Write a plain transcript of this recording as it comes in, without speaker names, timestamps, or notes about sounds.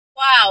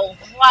Wow.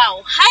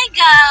 Hi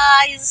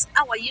guys,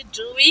 how are you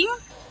doing?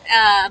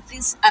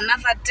 This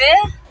another day.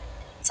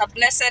 It's a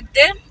blessed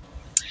day.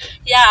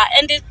 Yeah,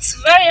 and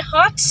it's very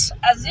hot,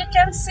 as you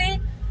can see.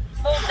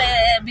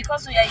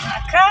 Because we are in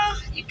a car,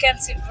 you can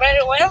see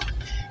very well.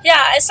 Yeah,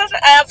 I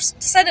have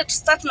decided to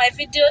start my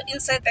video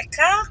inside the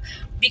car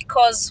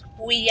because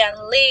we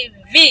are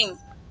leaving.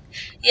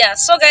 Yeah,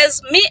 so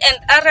guys, me and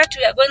Arat,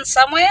 we are going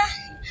somewhere.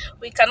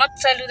 We cannot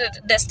tell you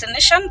the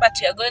destination, but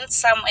we are going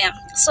somewhere.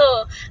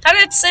 So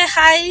Arat, say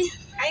hi.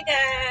 Hi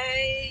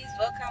guys,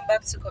 welcome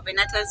back to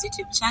MATATU'S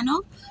YouTube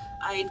channel.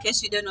 In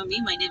case you don't know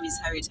me, my name is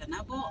Harriet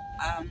Anabo.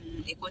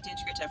 I'm a content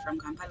creator from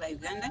Kampala,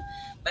 Uganda,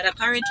 but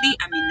apparently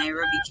I'm in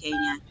Nairobi,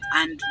 Kenya,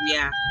 and we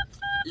are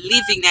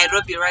leaving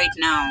Nairobi right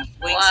now,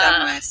 going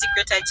somewhere.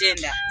 Secret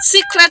agenda.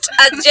 Secret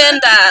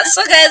agenda.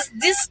 So guys,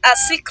 this is a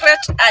secret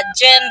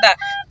agenda.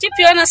 Tip,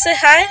 you wanna say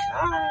hi?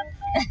 Hi.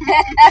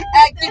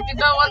 If you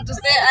don't want to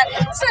say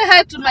hi, say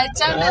hi to my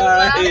channel.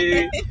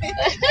 Hi.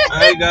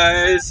 Hi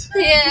guys.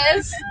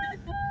 Yes.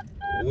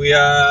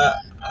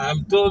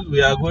 I'm told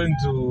we are going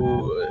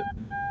to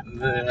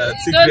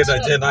secret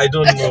agenda. I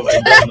don't know.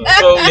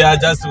 So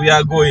we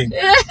are going.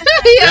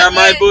 They are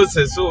my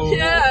bosses, so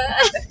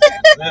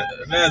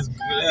let's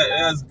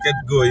get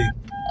going.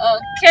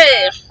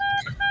 Okay.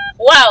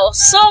 Wow.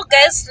 So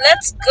guys,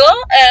 let's go.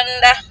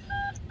 And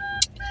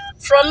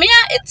from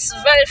here, it's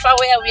very far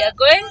where we are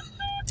going,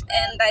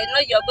 and I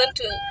know you're going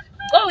to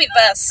go with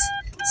us.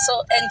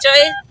 So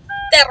enjoy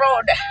the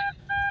road.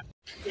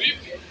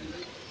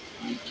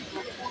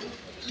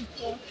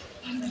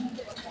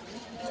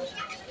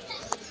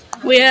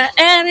 We are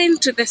heading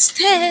to the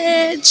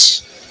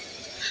stage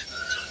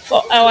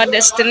for our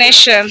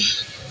destination.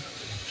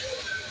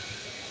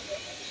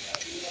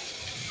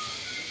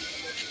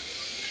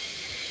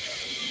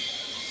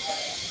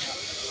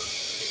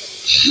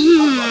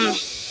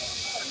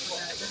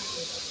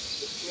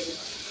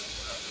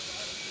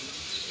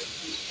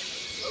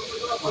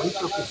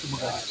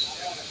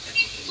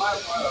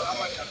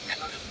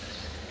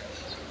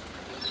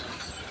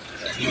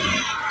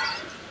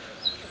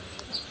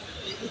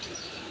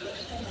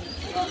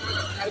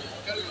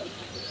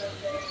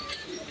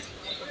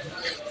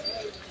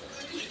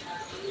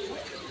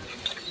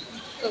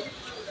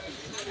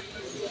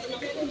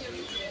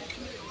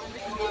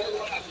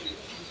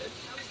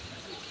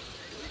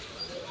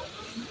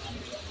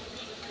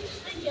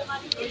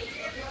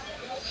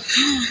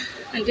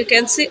 And you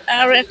can see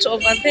Aret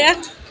over there.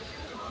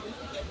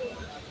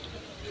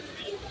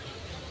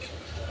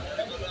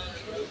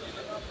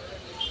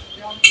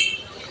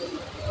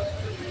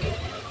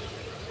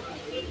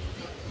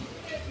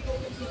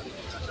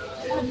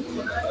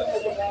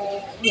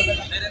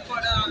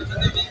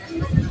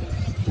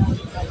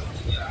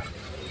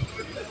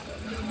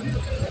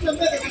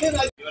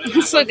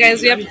 So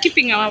guys, we are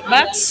keeping our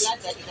bags.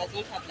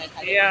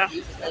 Yeah.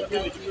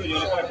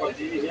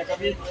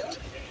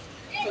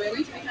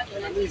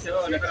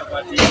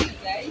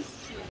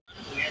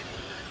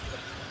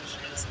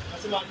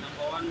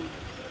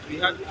 We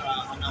had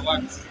an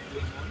award.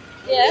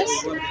 Yes.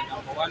 Wow. We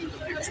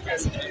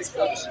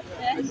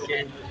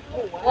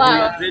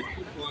are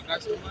grateful for our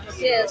customers.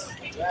 Yes.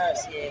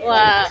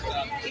 Wow.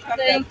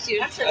 Thank you.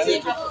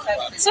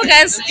 So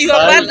guys, you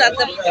are glad that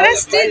the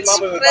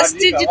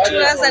Prestige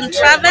Tours and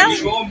Travel,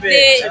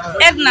 they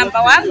had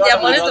 #1. They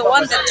have already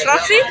won the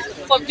trophy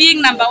for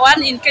being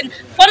 #1 in Kenya.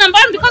 For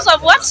 #1 because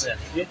of what?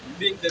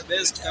 Being the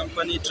best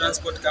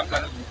transport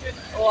company in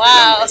Kenya.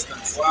 Wow.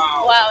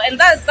 Wow. And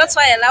that's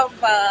why I love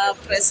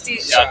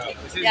Prestige.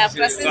 Yeah,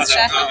 Prestige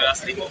Shuttle.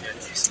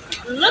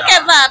 Look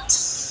at that.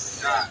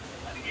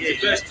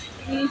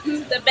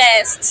 The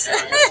best.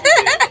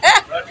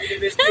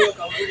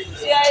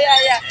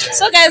 Yeah.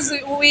 So guys,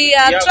 we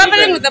are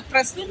traveling with the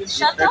Prestige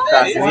Shuttle,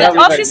 the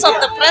office of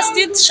the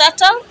Prestige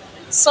Shuttle.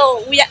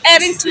 So we are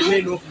heading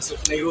to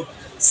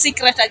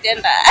secret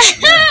agenda.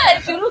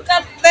 If you look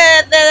at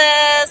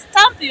the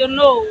stamp, you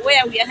know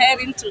where we are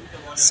heading to.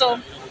 So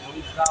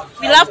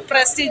we love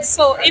Prestige.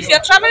 So if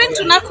you're traveling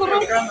to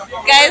Nakuru,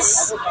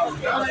 guys,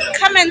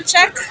 come and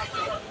check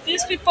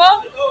these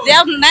people. They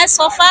have nice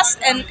offers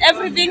and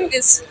everything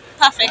is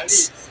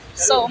perfect.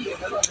 So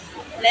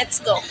let's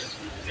go.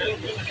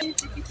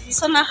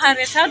 So now,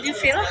 Harriet, how do you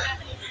feel?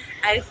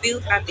 I feel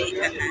happy.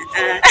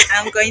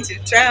 I'm going to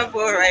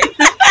travel right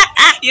now.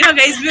 You know,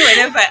 guys,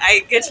 whenever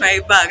I get my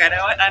bag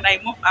and I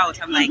move out,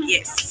 I'm like,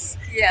 yes.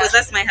 Yeah. Because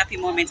that's my happy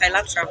moment. I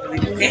love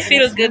traveling. Okay? You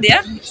feel good,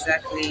 yeah?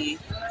 Exactly.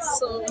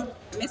 So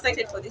I'm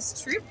excited for this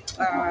trip.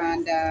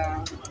 And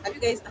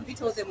have you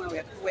told them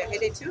where we're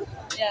headed to?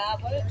 yeah,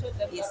 I've already told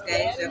them. Yes,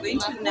 guys, we're going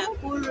to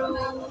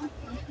Nakuru.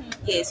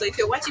 Yeah, so if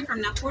you're watching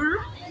from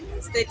Nakuru,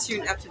 stay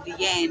tuned up to the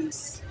end.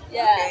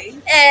 Yeah. Okay.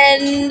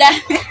 And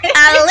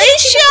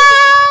Alicia.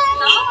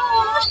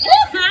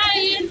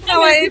 Hi.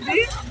 How are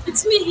you?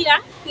 It's me here.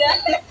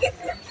 Yeah.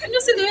 Can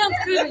you see the way I'm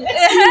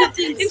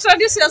carrying?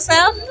 Introduce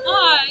yourself.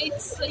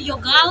 It's your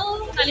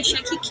girl,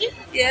 Alicia Kiki.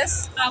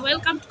 Yes.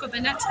 Welcome to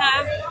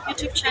Kobenata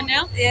YouTube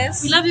channel.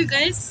 Yes. We love you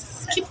guys.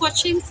 Keep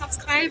watching,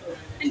 subscribe,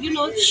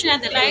 and share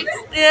the likes,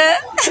 Yeah.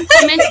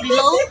 comment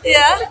below.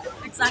 Yeah.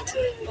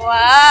 Exactly. And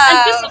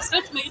Wow. please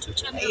subscribe to my YouTube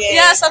channel.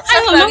 Yeah,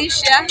 subscribe to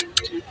Alicia.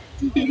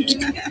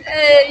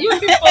 Hey, you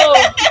people.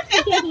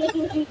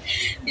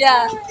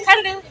 Yeah.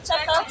 Can you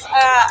check out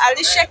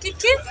Alicia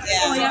Kiki?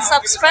 Yeah.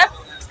 Subscribe.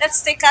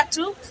 Let's take her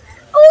to.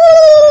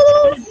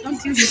 Ooh.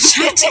 Don't even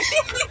shut.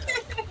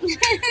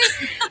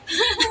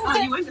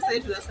 Oh, you went to say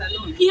to the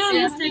salon? Yeah,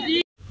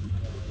 yesterday.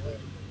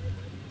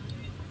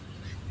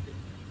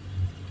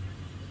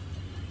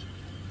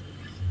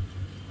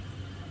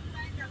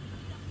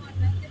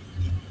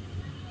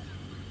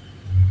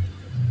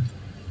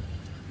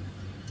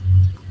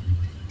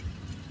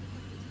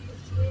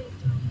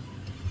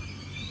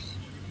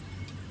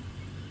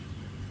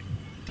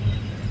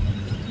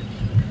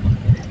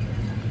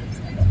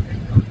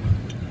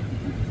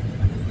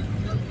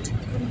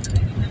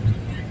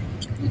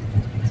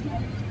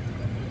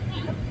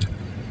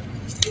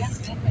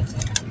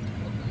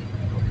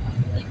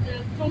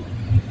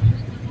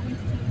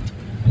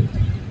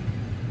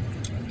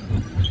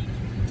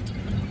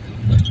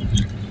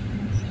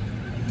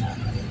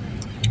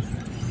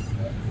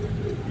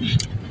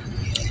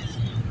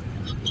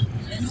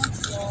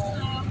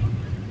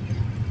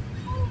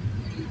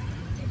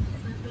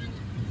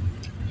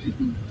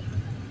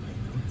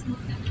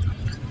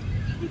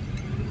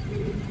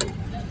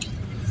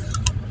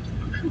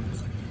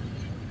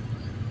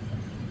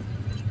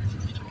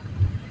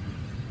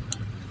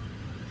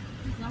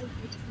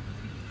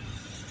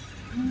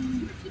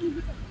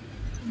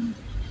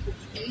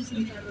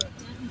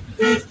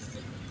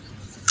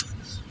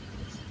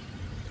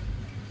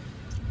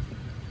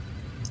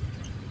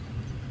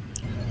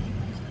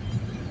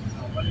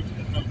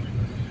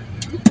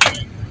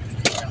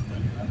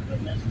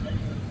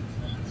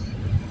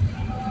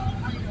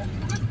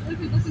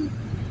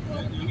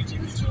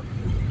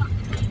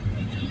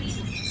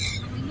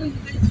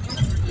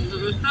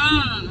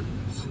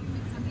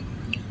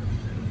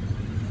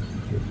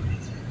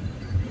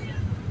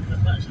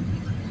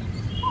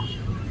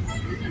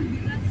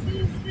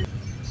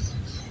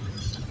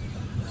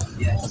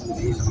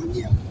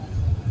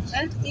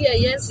 Yeah,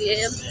 yes,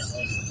 yeah.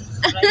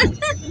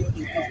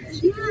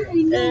 Yeah,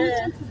 I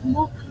know.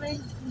 More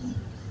crazy.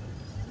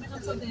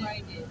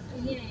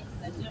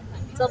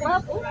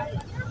 Sababu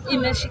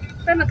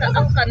imeshikana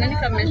au kanani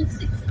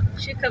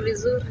kameshika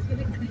vizuri.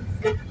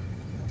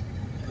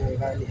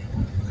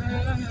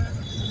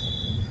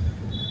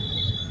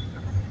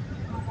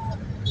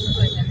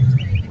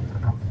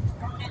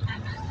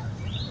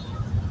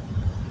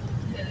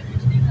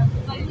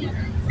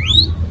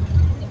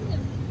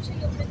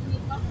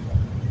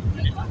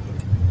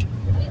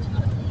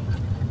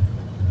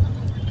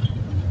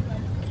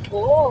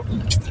 Oh.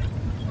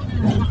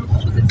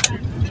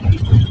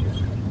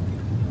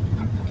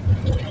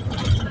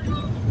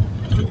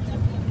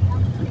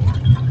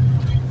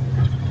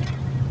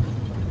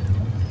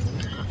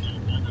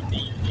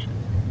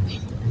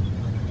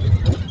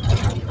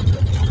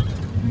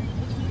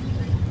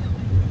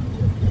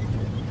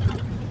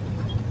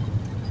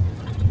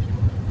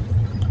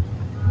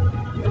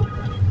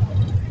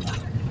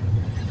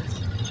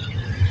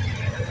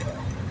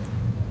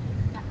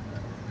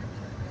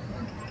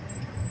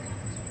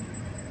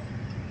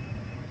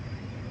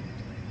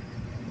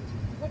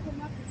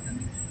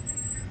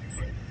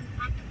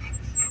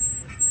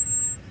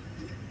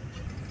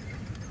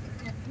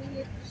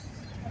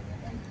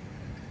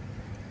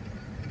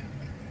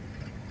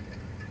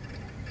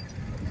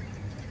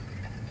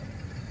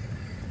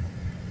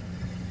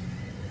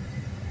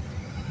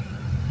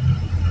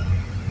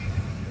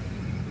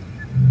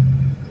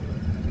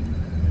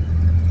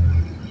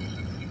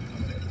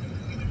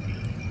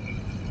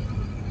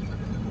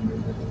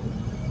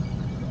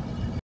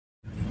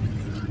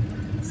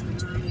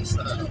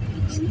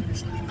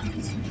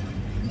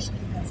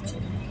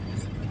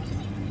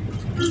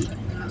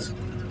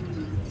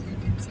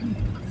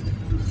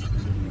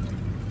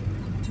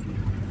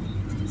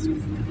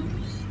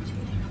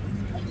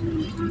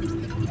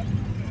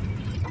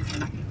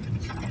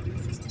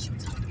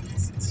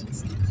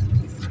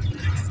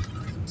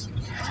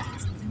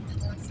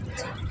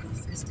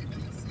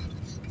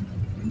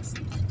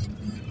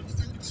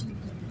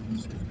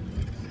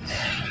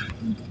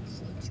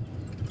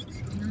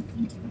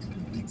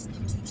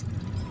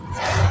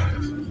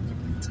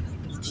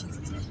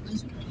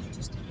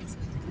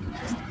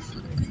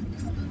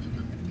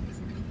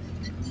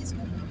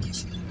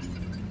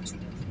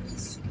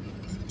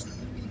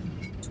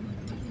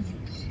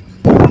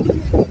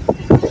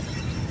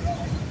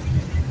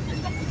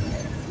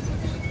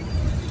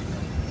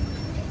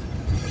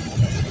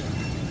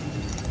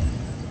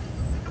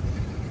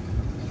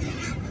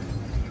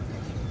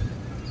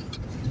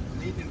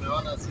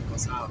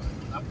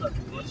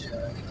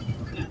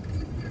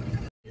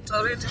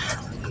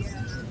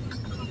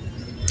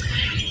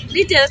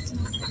 Did you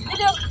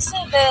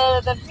see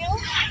the view?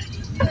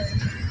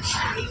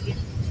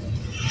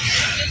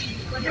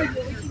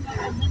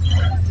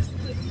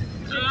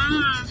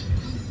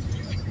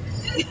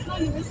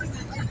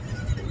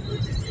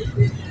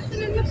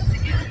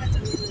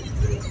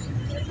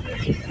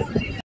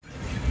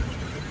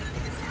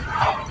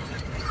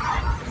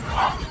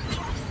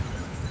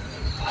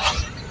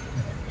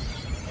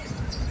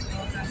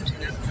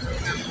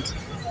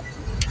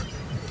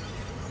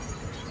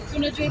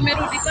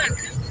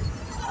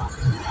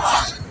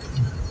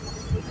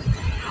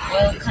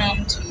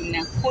 Welcome to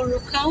Nakuru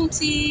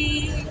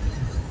County.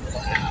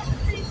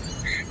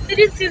 Did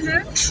you see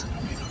that?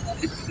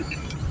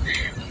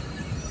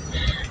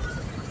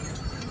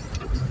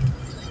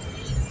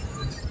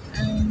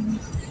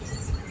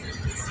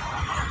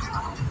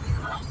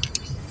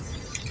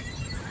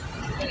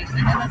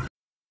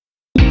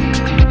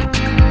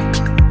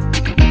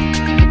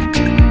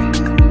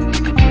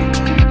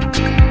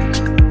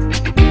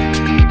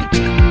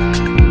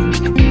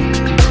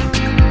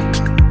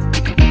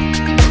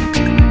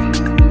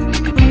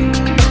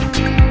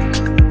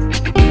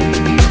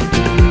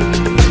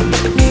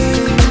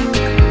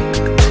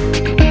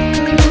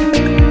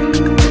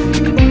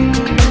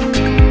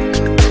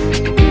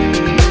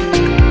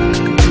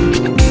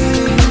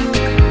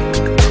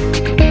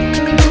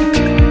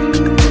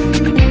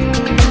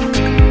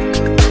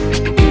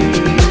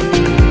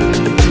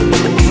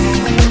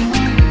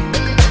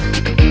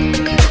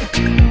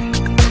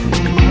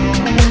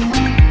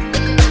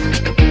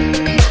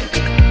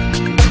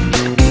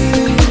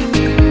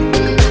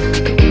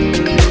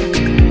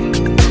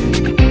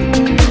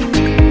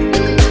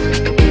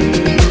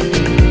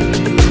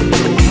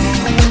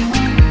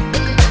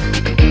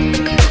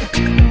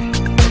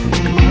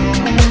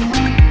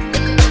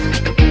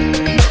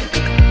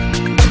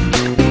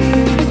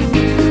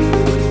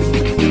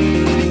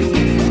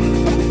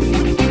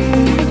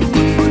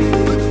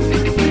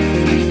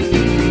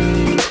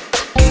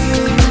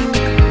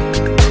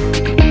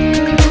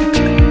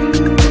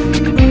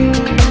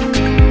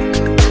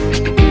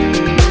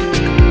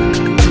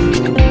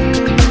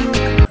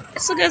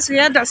 So guys, we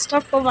had a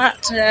stopover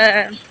at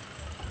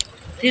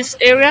this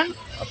area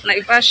of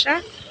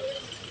Naivasha.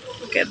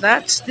 Look at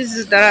that. This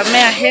is the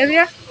Ramea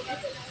area.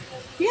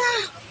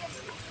 Yeah.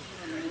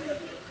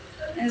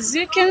 As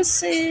you can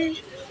see,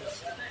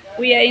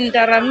 we are in the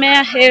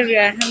Ramea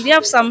area and we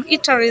have some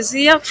eateries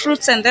here,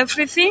 fruits and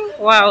everything.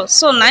 Wow,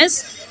 so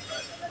nice.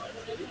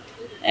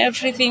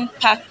 Everything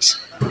packed.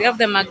 We have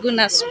the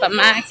Maguna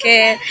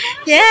supermarket.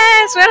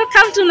 Yes,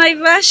 welcome to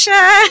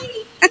Naivasha.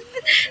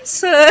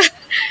 So,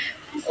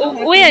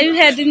 where are you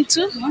heading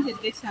to? We want to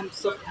get some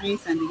soft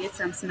drinks and get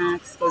some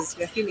snacks because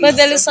we're feeling. But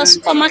there is a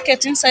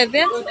supermarket inside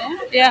there.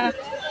 Yeah,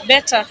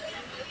 better.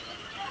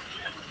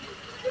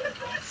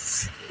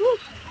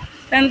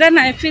 And then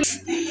I feel.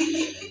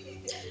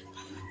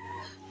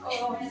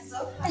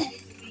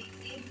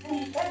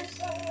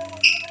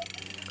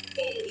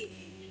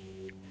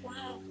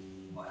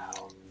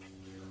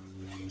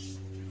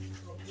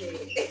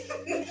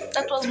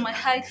 That was my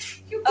height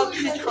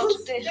outfit for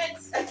today.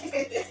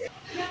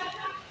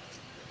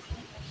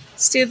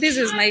 Still, this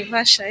is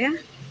Naivasha, yeah?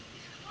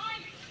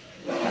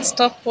 A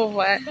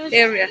stopover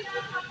area.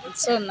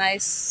 It's so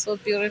nice, so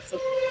beautiful.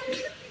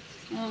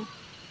 Mm.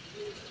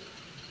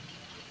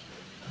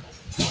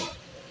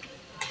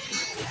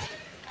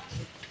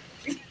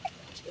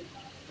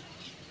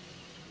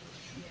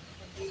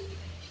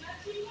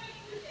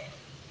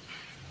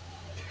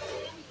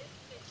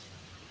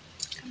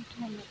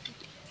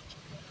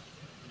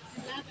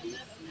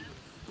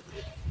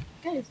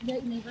 Guys, we're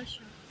in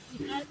Naivasha.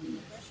 We are in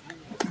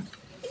Naivasha.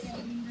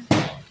 And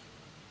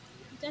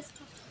just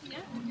stopped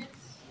here to get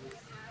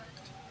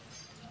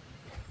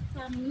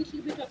some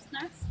little bit of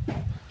snacks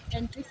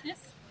and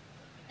juices.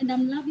 And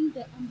I'm loving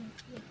the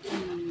ambience here.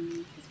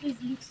 This place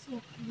looks so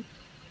good.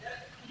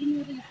 I didn't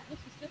know they were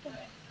supposed to step on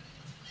it.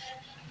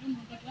 I don't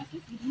know the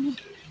glasses, I don't know.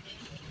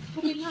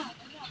 But I love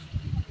the glasses.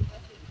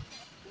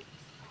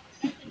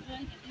 Let's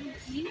enjoy the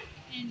evening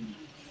and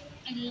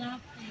I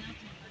love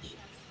Naivasha.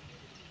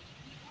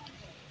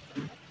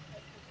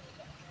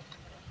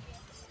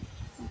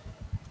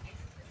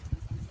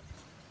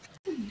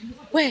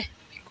 Where?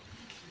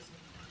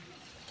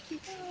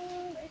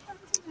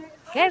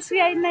 Guys,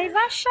 we are in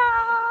Naivasha.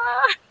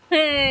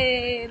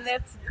 Hey,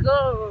 let's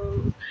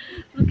go.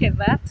 Look at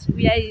that.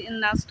 We are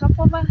in a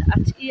stopover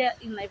at here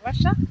in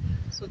Naivasha.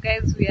 So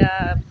guys, we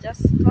are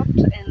just stopped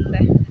and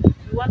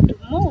we want to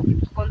move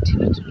to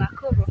continue to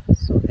Nakuru.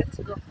 So let's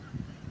go.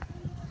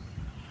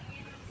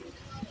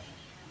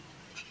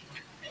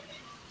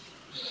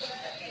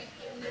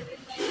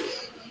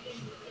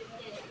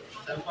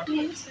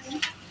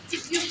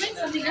 If you bring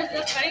something else,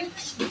 that's fine.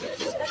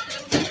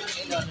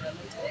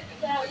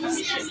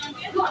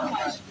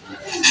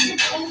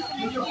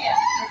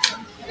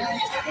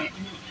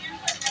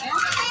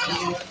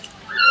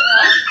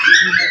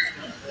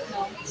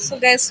 So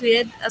guys, we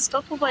had a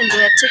stopover and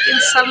we are taking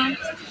some,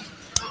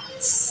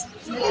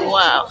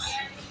 wow,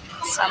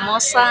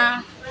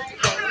 samosa,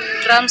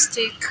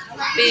 drumstick,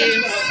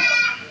 beef,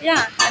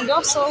 yeah, and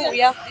also we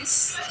have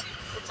this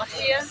over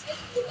here.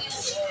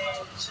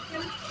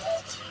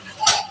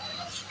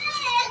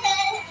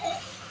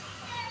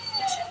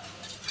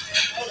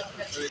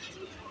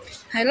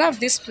 I love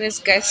this place,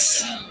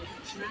 guys.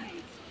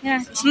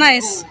 Yeah, it's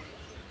nice.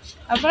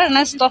 A very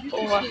nice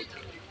stopover.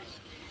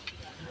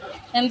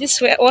 And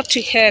this is what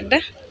we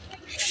had.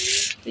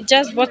 We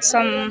just bought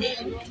some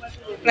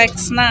like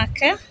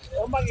snack. Eh?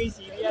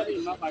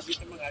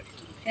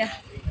 Yeah.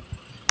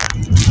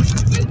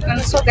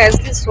 And so guys,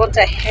 this is what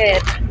I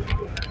had.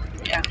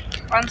 Yeah,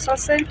 one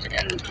sausage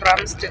and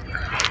drumstick.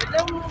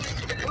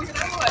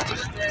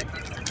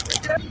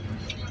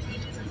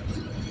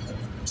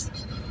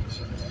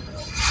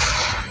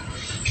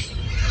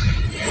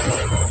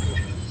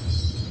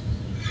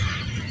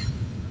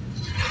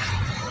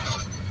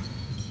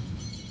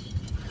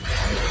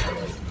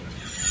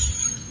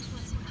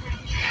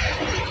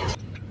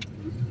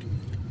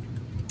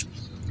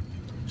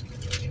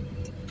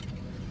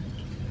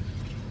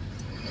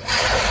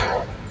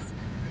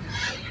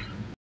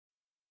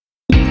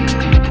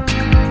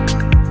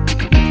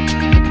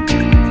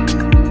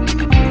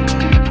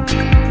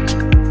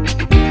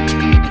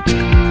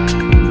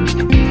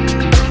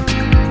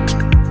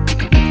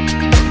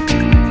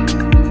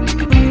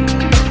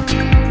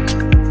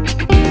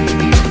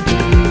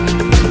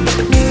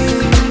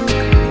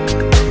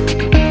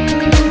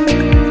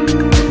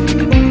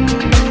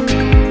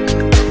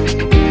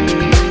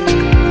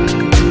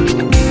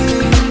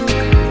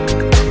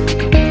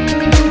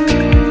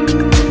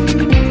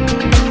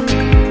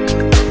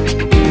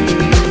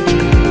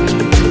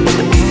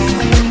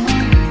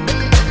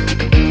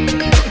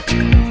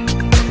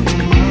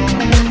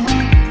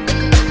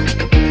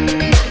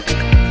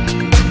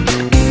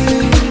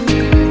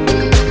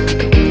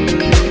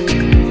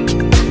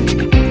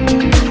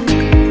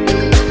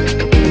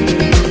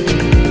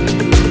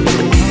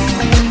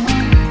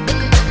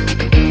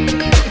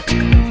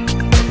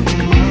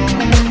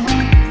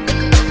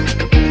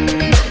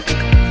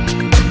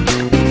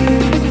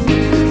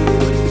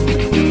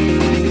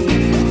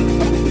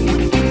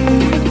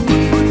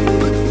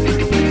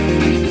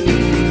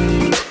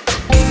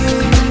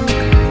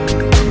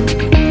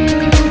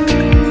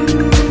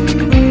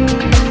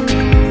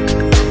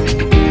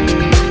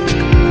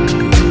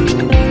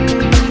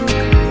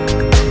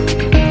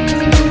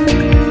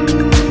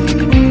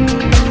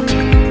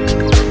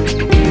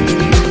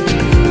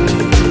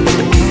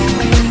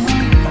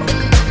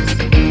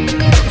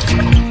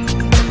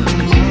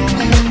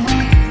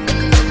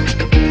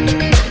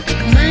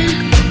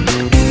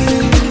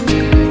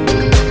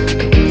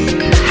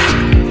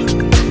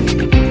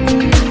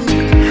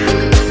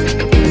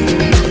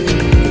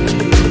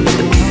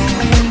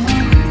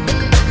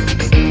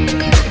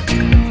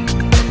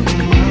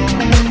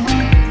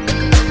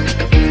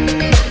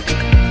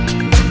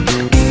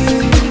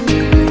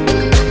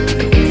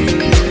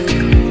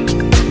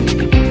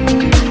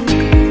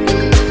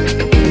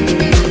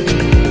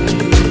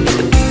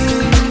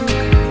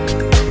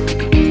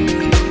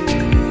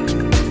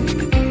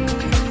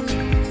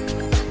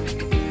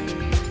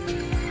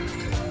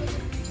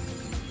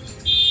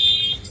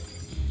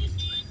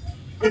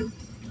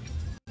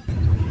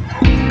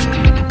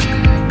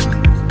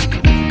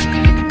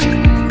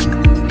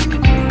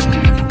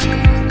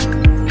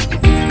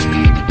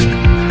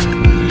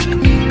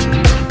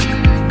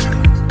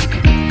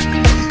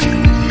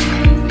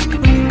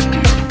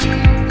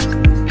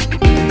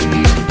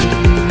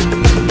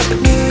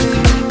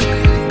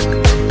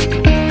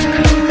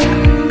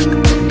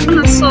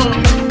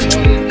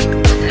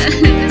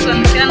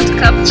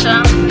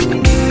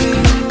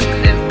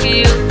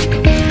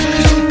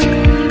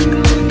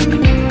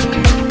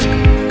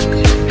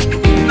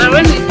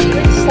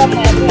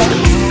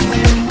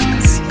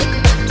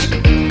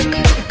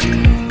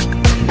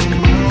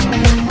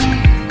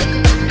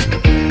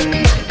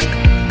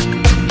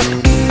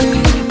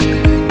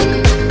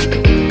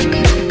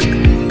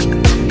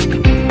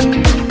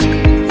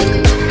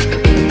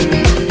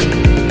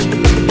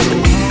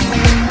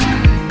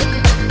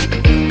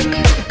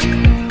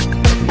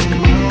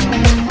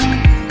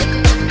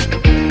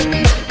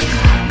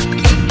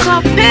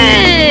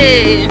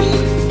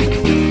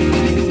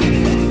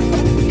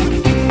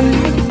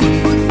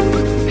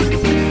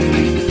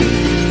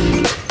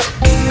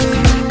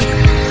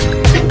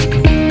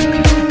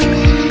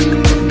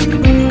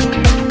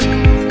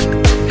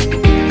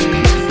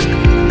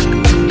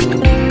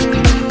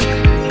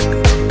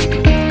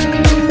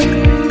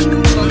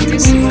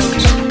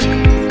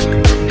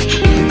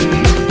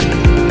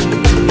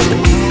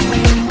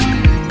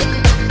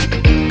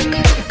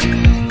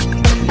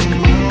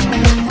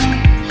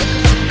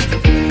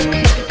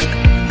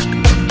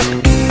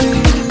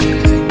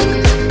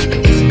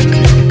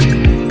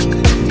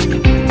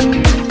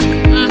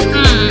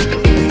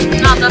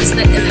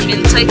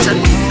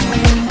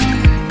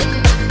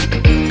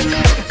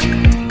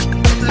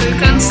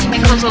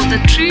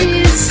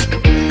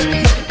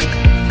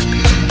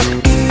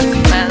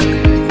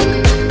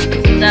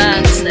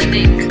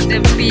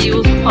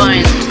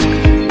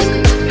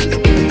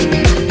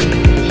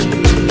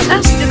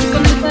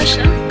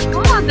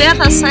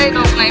 Side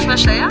of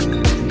Naivasha, yeah?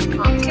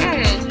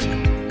 Okay.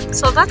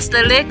 So that's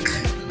the lake.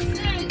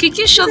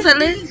 Kiki, show the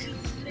lake.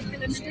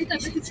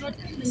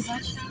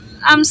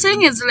 I'm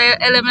saying it's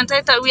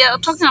Elementaita. We are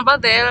talking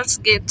about the Hell's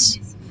Gate.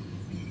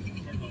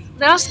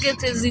 The Hell's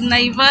Gate is in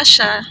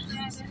Naivasha.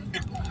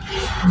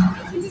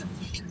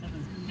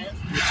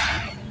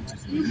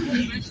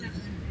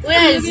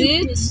 Where is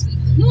it?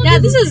 Yeah,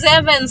 this is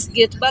Evans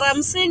Gate, but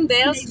I'm saying the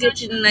Hell's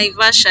Gate in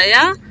Naivasha,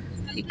 yeah?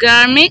 You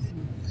got me?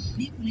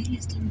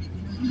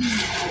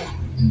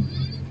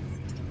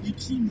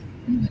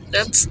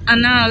 That's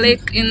another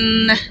lake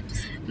in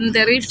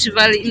the Rift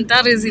Valley, and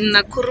that is in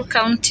Nakuru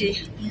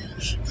County.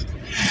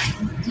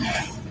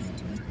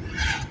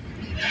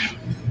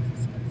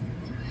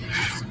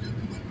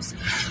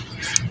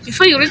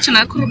 Before you reach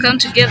Nakuru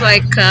County, you get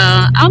like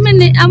how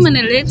many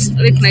lakes?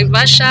 Lake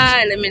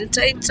Naivasha,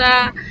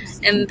 Elementaita,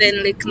 and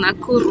then Lake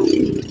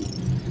Nakuru.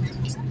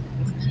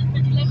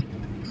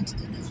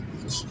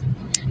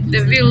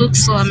 The view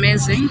looks so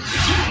amazing.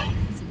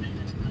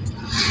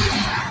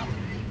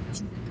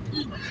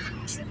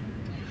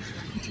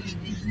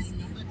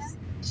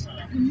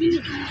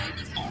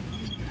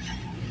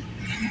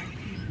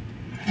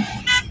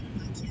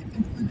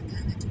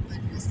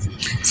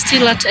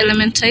 Still at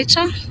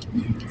Elementaita,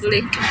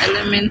 Lake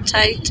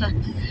Elementaita.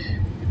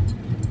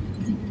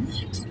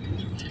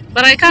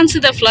 But I can't see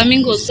the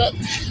flamingos.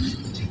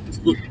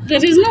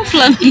 There is no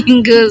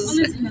flamingos.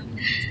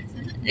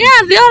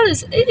 Yeah, they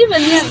always,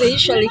 even here they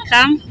usually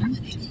come.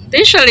 They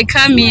usually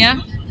come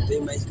here. They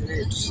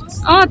migrate.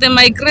 Oh, they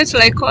migrate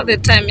like all the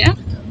time, yeah?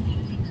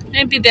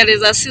 Maybe there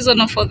is a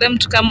season for them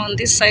to come on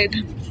this side.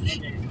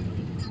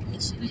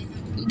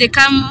 They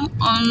come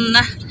on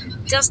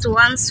just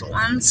once.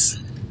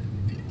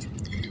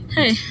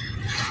 Hey.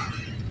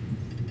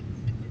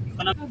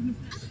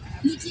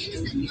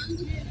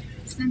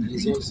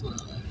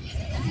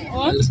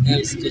 What?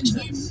 Else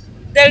kitchens.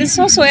 There is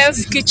also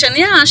Elle's Kitchen.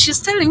 Yeah,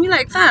 she's telling me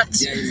like that.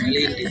 Yeah, in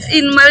Malindi.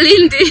 In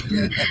Malindi.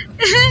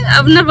 Yeah.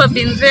 I've never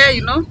been there,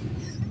 you know.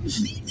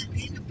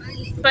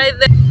 By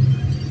the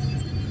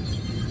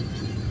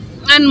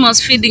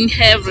animals feeding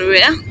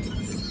everywhere,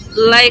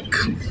 like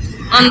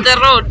on the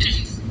road.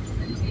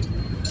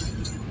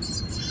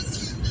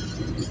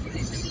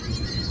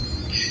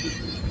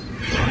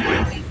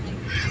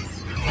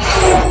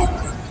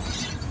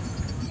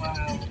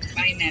 Wow,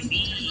 finally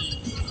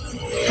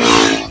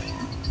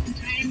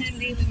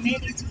we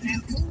made it to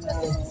Nakuru.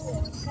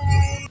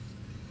 Okay.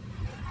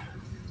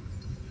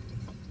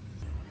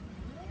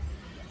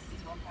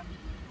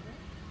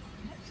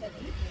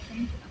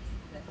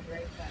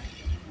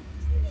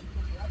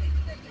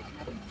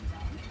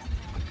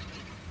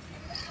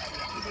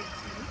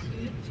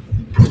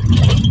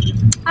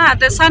 Ah,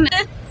 the sun.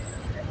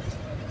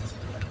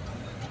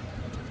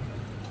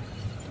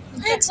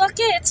 It's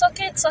okay.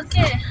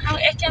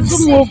 I can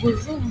see. No,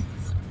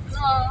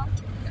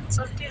 it's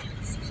okay.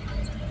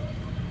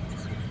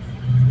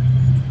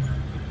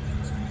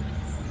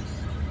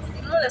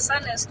 You know the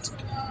sun is too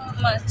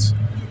much.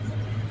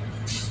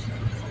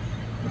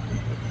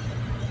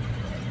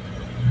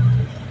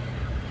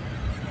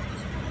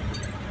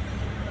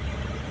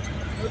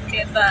 Look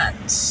at that.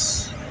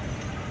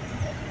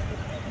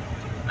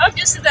 How do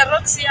you see the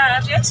rocks here,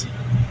 Harriet?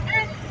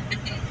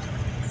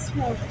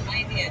 Smooth,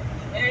 my dear.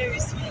 Very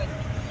smooth.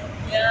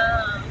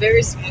 Yeah.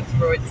 Very smooth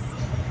roads.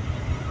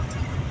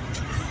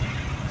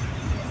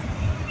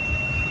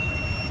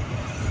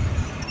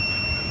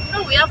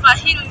 Oh, we have a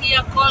hill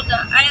here called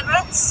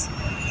HRS.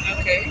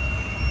 Okay.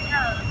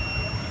 Yeah.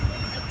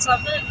 It's a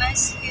very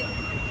nice hill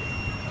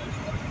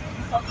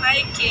for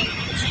hiking.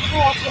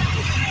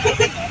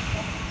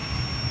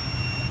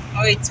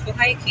 Oh, it's for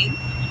hiking?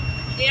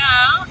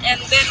 Yeah, and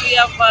then we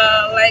have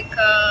like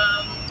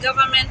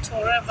government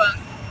whatever.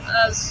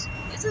 Is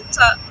it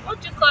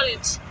what do you call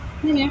it?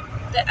 Yeah.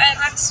 The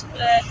HRS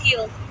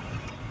hill.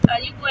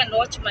 You go and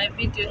watch my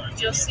video.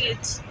 You'll see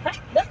it.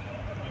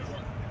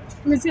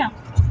 Museum.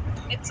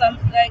 It's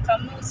like a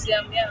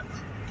museum, yeah.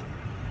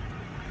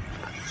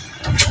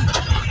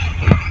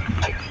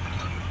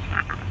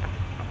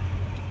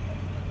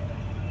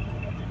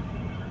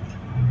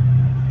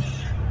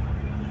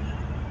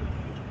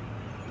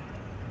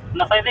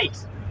 No,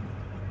 58.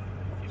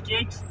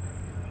 58.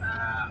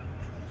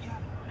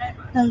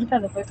 Now look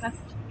at the bypass.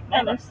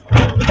 Neighbors.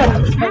 Look at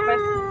the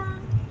bypass.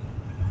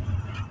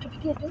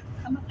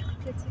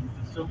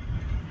 So,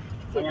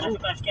 when you're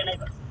not going to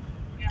neighbors.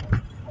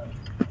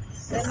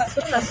 They might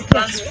put us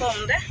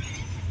transformed, eh?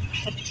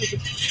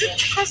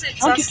 Because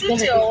it's a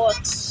city or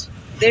what?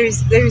 There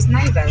is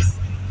neither's.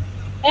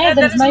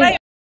 There is my...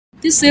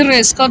 This area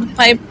is called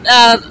 58.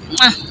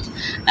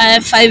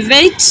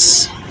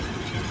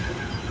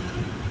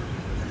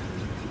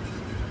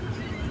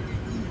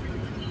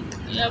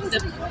 You have the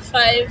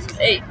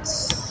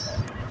 58.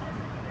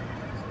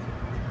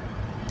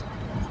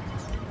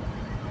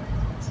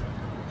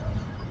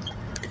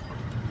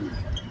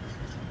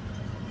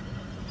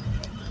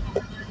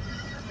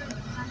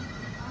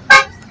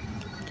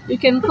 You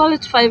can call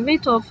it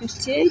 58 or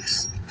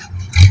 58.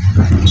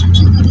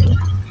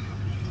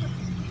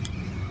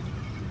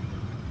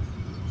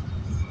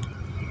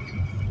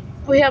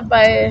 We are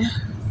by,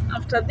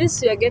 after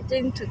this we are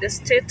getting to the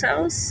State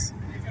House.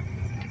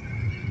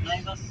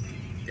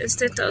 The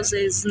State House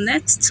is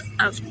next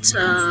after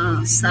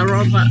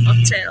Sarova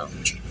Hotel.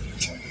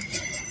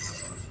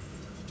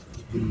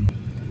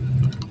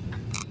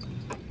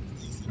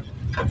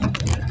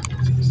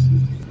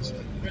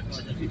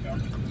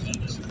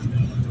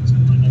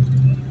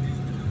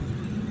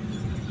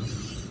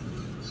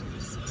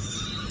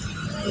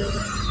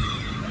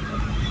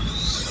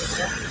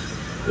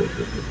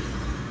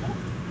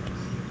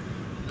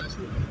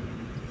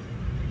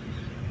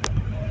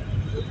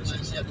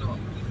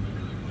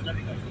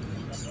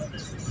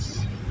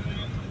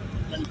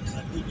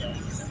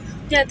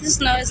 Yeah, this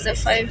now is the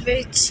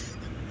 58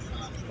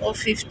 or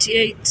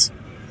 58.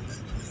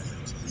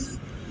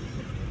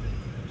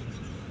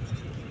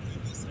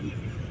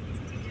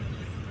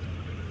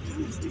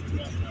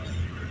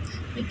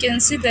 You can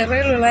see the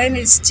railway line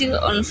is still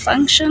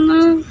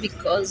unfunctional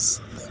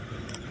because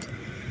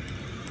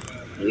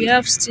we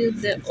have still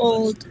the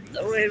old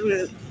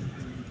railway,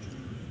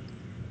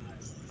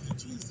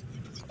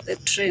 the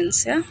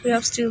trains, yeah? We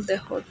have still the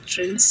old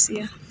trains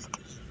here.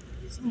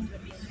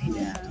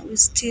 Yeah, we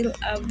still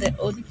have the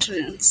old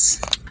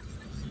trains.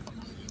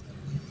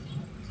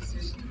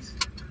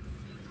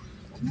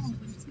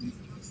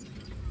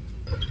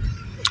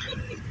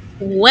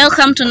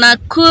 Welcome to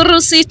Nakuru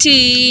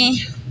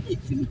City.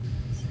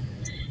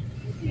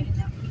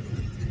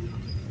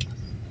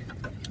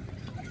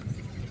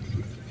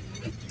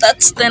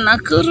 That's the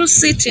Nakuru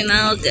City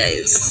now,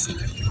 guys.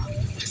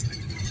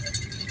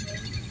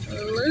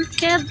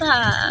 Look at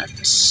that.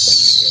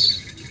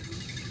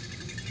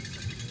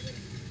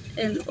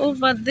 And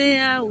over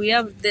there we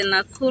have the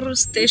Nakuru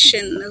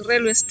station,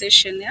 railway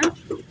station, yeah?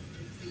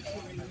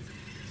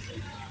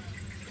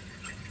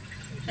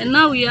 And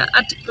now we are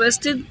at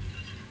Prestige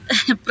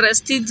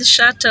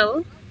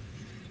Shuttle.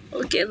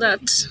 Look at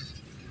that.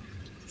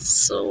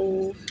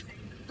 So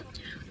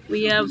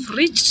we have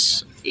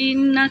reached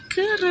in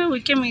Nakuru.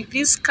 We came with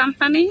this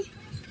company,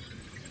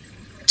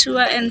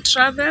 Tour and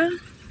Travel,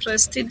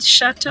 Prestige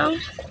Shuttle.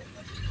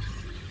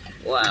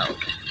 Wow.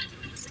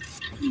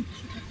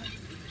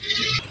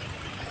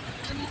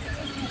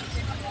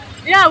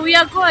 Yeah, we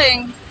are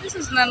going. This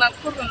is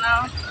Nakuru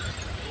now.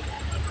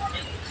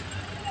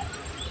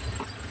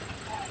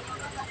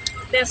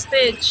 The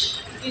stage,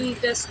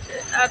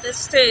 at the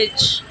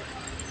stage.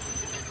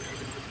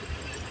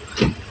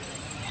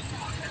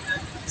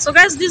 So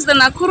guys, this is the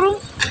Nakuru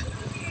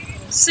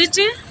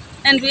City,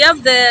 and we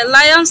have the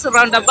Lions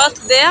roundabout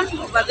there,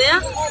 over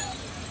there.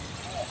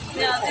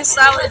 Yeah, this is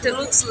how it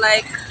looks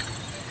like.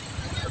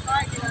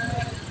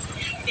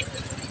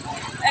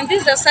 And this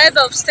is the side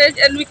of stage,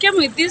 and we came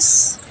with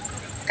this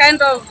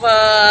kind of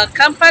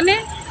company,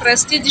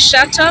 Prestige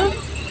Shuttle.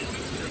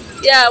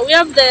 Yeah, we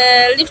have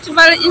the Rift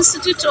Valley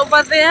Institute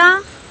over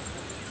there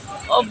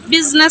of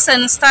Business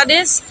and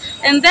Studies,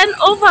 and then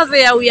over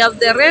there we have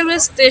the railway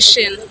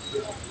station.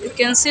 You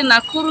can see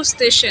Nakuru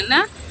station,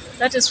 eh?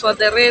 That is for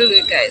the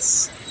railway,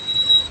 guys.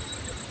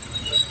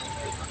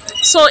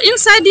 So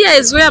inside here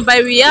is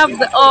whereby we have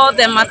all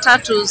the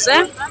MATATU'S,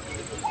 eh?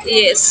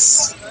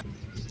 Yes.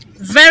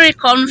 Very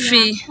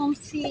comfy. Yeah,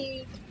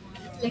 comfy,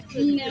 the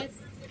cleanest.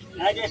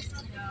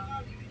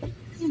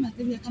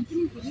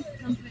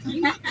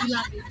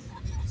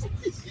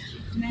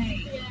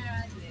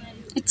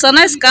 It's a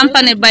nice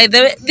company, by the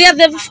way.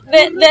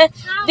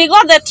 They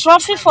got the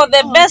trophy for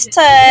the best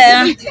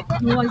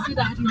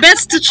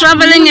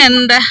traveling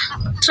and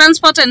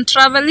transport and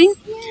traveling.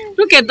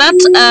 Look at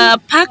that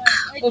park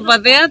over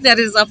there. There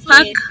is a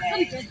park,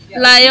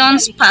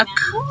 Lions Park.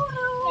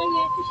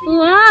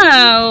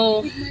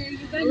 Wow!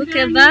 Look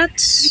at that.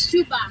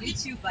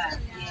 YouTuber.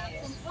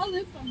 All the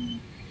way from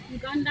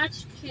Uganda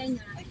to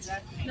Kenya.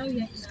 Exactly. Now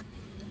we are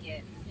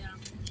in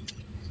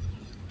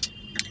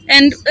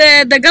And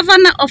the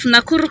governor of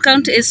Nakuru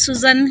County is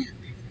Susan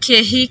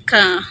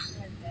Kehika.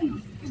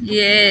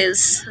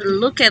 Yes,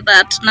 look at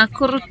that,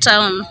 Nakuru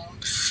town.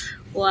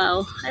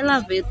 Wow, I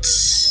love it.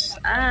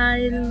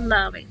 I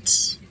love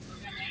it.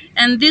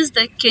 And this is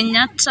the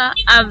Kenyatta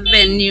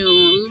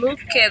Avenue.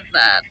 Look at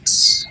that.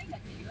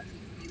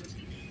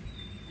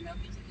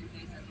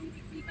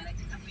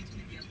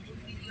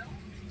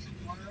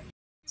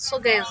 So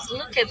guys,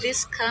 look at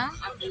this car.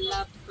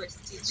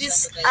 This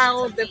is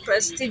how the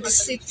Prestige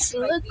seats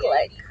look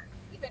like.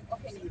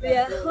 They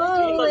are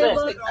all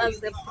labeled as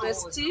the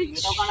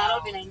Prestige.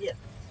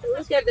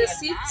 Look at the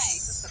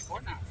seats.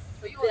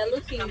 They are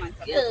looking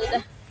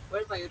good.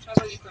 Wherever you're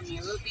traveling from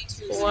Nairobi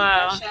to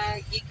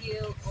Naivasha,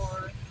 Gigil,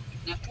 or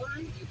Nakuru,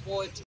 you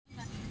board.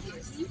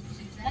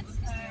 That's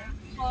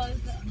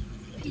called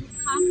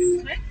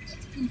Income, right?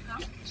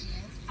 Income.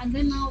 And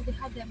then now they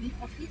have their main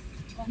office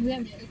on where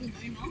we are living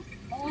right now.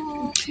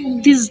 Oh,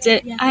 this is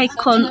the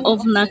icon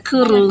of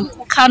Nakuru,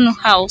 Kanu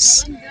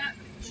House.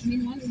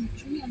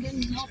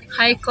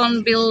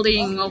 Icon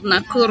building of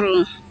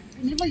Nakuru,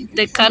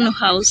 the Kanu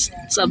House.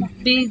 It's a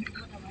big,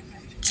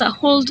 it's a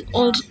old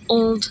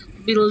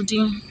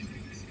building.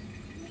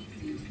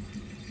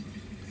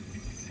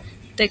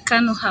 The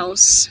Kanu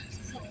House.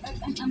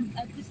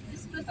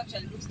 This place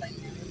actually looks like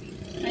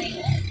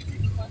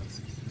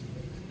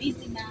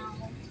busy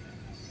now.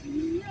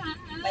 yeah.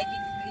 Like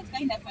it's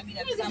kind of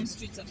familiar with some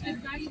streets of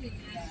Nairobi. Exactly.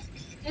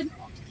 And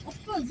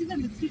of course,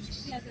 even the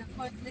streets here, they're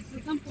quite, like for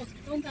example,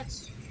 don't touch,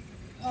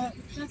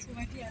 it's just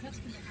over here, that's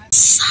to the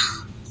house.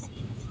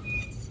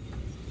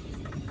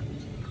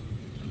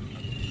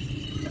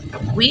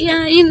 We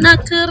are in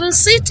Nakuru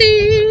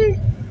City.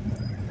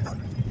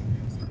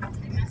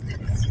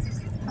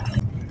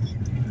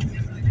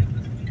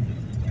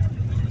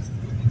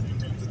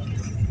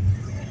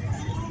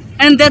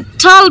 And the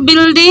tall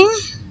building,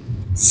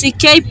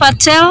 CK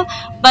Patel,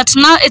 but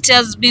now it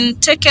has been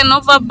taken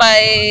over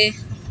by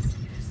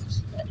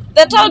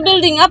the tall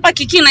building hapa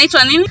Kiki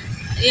inaitwa nini?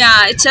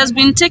 Yeah, it has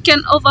been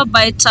taken over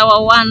by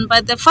Tower 1,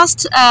 but the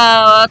first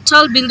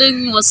tall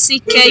building was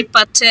CK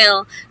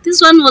Patel.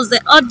 This one was the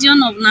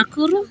Odeon of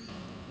Nakuru.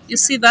 You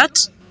see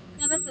that?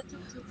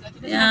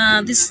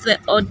 Yeah, this is the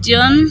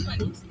Odeon,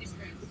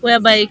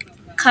 whereby you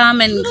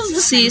come and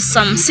see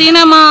some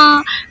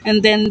cinema,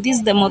 and then this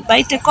is the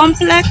Modaite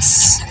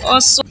complex,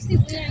 also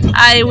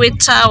Highway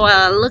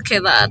Tower. Look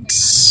at that.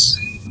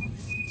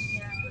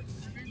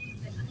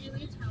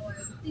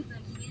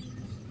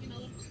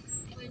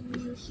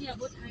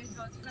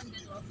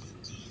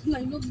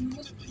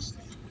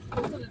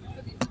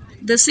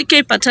 The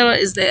CK Patel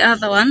is the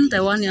other one,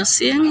 the one you're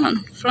seeing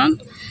on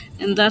front,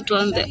 and that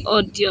one the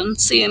Odeon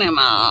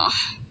Cinema.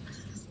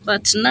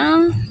 But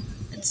now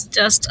it's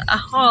just a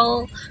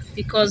hall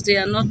because they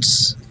are not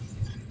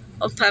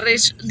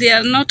operation. They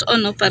are not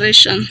on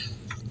operation.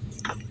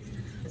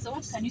 So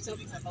what can you tell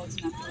us about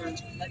Nakuru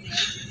that they need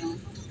to know?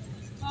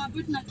 About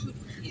Nakuru.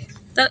 Yes.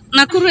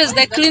 Nakuru is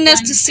the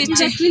cleanest city.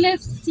 The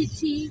cleanest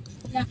city.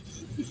 Yeah.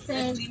 It's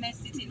The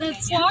cleanest city in the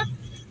Kenya. fourth.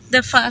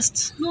 The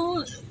first.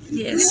 No. Yes.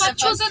 We were The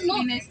chosen first no.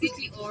 cleanest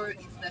city or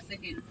it's the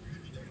second?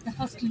 The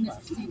first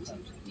cleanest city.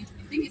 You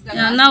think it's the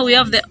Yeah, first? now we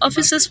have the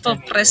offices for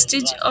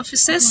prestige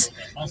offices.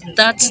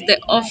 That's the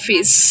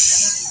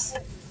office.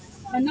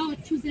 But now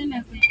chosen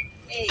as a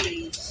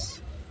Hey.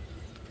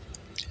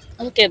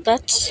 Okay,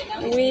 that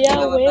we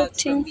are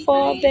waiting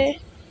for the.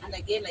 And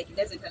again, like it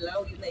doesn't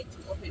allow you like to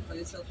open for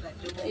yourself that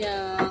door.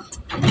 Yeah.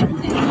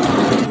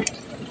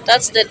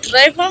 That's the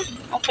driver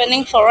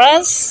opening for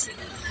us.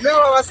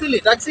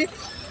 Wasili, taxi,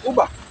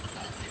 Uber.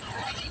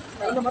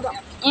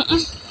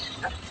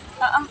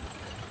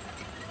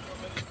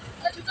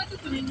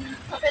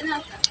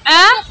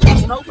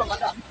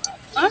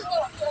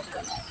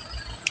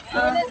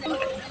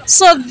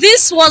 So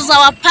this was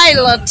our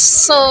pilot.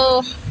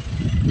 So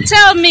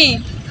tell me,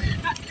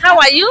 how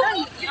are you?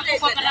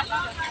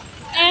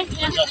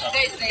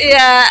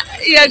 Yeah,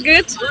 you're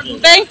good.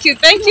 Thank you,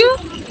 thank you,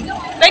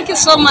 thank you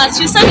so much.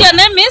 You said your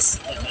name is?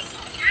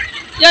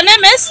 Your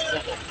name is?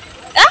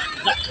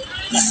 Huh?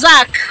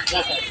 Zach.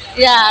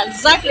 Yeah,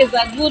 Zach is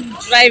a good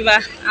driver.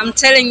 I'm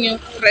telling you,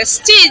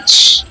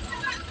 prestige.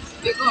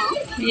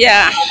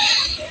 Yeah.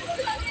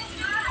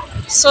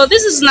 So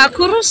this is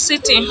Nakuru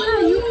City.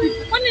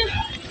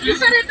 You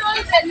started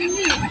all telling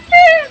me.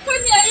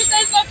 When are you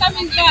guys not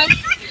coming back?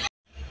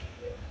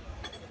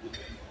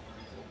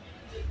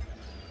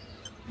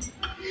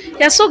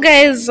 Yeah, so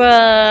guys,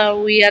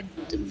 we had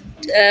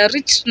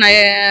reached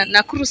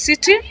Nakuru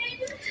City,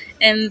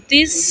 and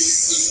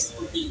this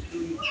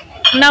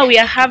now we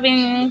are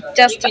having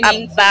just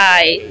a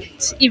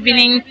bite,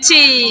 evening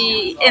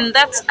tea, and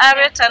that's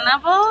Harriet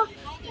Anabo.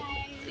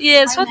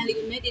 Yes, what? Finally,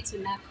 we made it to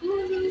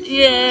Nakuru.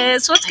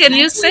 Yes, what can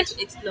you say?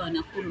 Explore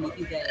Nakuru with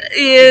you guys.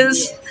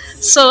 Yes.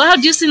 So how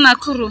do you see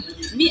Nakuru?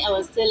 Me, I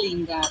was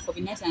telling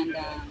Kobinata and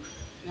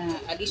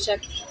Alicia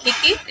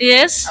Kiki.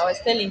 Yes. I was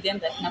telling them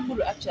that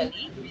Nakuru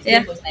actually Yeah.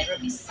 resembles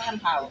Nairobi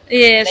somehow. Like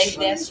Yes.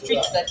 there are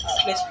streets that this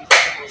place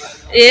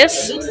resembles.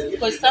 Yes.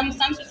 Because some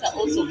streets are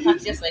also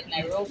packed just like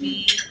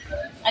Nairobi,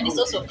 and it's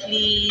also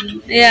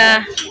clean.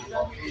 Yeah.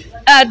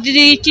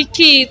 Did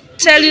Kiki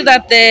tell you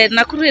that the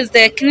Nakuru is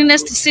the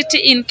cleanest city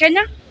in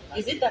Kenya?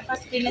 Is it the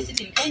first cleanest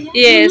city in Kenya?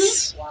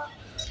 Yes. Wow.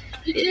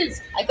 It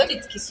is. I thought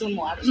it's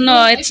Kisumu actually.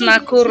 No, it's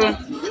Nakuru.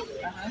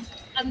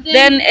 And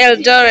Then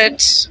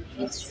Eldoret.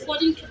 it's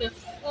falling to the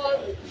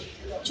fourth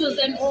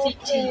chosen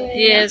city.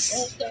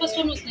 Yes. The first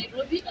one was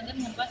Nairobi, and then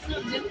Mombasa,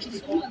 and then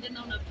Kisumu, and then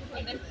now Nakuru,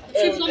 and then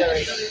fifth one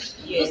was Eldoret.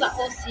 Yes. Those are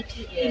all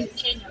cities in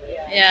Kenya.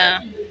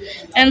 Yeah.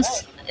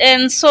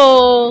 And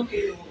so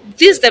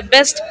this is the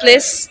best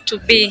place to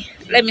be,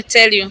 let me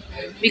tell you,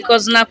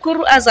 because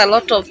Nakuru has a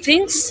lot of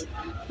things.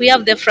 We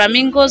have the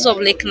flamingos of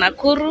Lake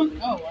Nakuru.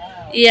 Oh wow.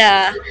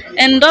 Yeah,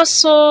 and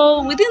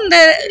also within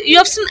the, you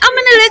have seen, how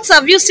many lakes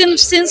have you seen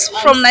since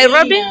from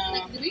Nairobi?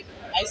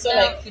 I saw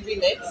like 3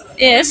 lakes.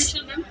 Yes.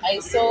 I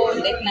saw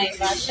Lake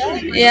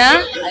Naivasha.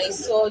 Yeah. I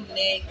saw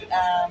Lake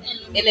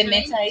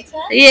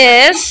Elementaita.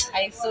 Yes.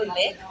 I saw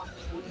Lake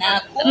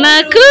Nakuru.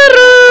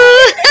 Nakuru.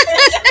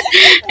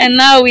 And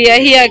now we are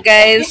here,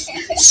 guys.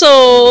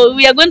 So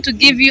we are going to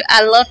give you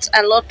a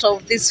lot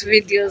of these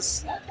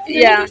videos.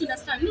 Yeah.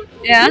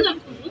 Yeah.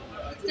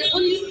 It's the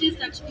only place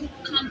that you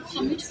can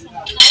commute from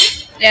town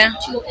Yeah.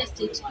 to your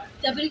estate.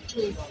 They're very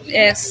close.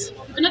 Yes.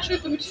 You can actually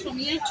commute from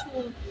here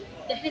to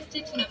the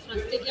estate in Afra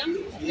Stadium,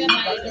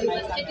 whereby there is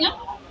a stadium,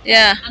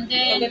 Yeah. and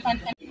then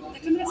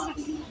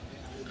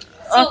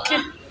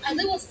Okay. as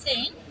I was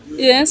saying,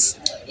 Yes.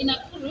 in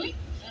Nakuru,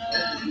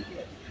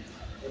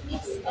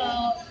 it's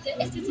the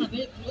estates are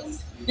very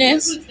close.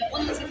 Yes. Nakuru is the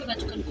only city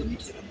that you can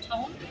commute from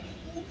town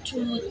to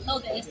now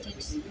the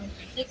estate.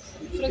 Like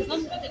for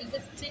example, there is a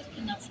estate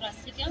in Afra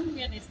Stadium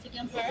where the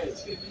stadium park.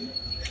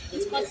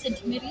 It's called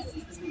St. Mary's.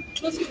 It's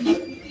close to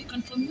Nakuru. You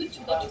can commute to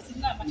go to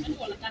Singa, but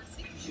or a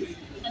taxi.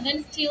 And And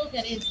then still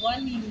there is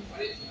one in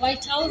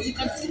White House. You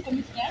can still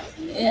commit there.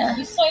 Yeah.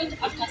 We saw it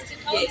after State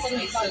House. Yes, There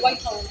I is saw White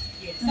it. House.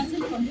 Yes. You can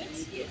still commit.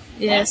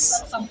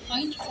 Yes. At some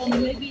point from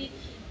maybe,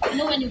 you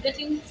know, when you're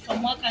getting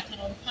from work at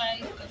around 5,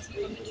 you can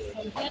still commit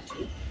from here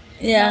to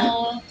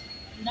Yeah.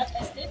 in that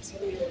estate.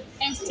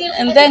 And still,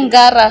 And then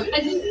Gara.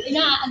 I think,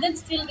 yeah, and then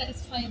still there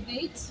is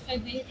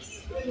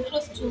 5-8,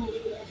 close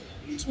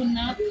to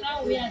Naka,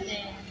 where the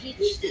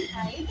rich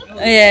hide.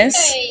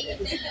 Yes. Hey,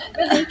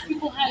 where the rich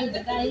people hide,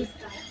 the guys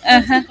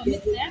Uh-huh.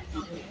 commit there.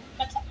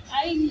 But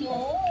I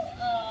know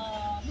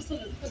most of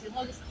the people they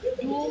always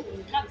do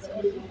tax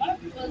on Uber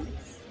because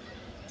it's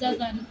just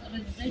a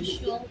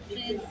residential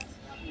place,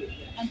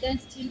 and then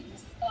still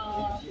it's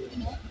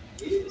you know,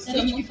 the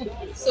rich people.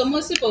 So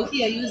most people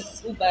here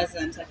use Ubers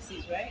and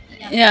taxis, right?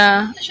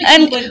 Yeah.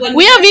 And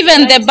we have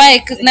even the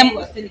bike. The guy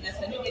was telling us,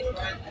 "I don't get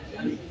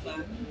one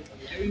Uber."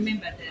 I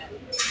remember that.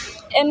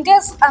 And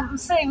guess I'm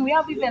saying we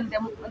have even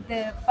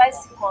the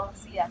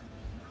bicycles here.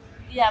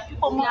 Yeah,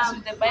 people move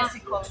with the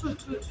bicycle. True.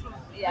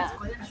 Yeah.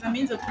 As a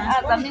means of As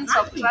transport. a means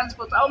of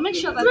transport. I'll make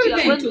sure that Not you are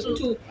even going to.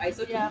 tuk-tuk. I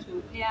saw Yeah,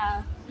 tuk-tuk.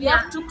 yeah. We Yeah.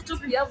 have tuk-tuk,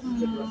 we have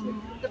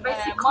The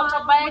bicycle,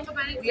 motorbike, we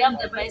have the and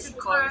the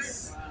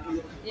bicycles.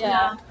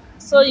 Yeah.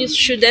 So you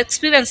should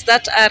experience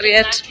that area.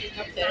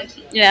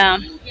 Exactly. Yeah.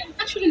 Yeah,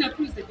 actually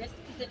Nakuru is the best.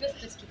 It's the best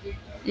place to go.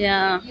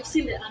 Yeah. You've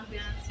seen the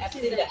ambience. I've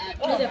You've seen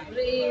seen the the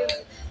breeze.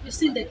 You've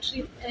seen the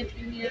trees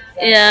everywhere.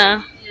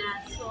 Yeah.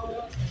 Yeah.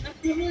 So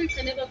Nakuru, you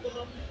can never go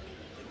wrong.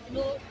 You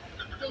know,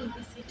 in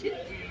the city.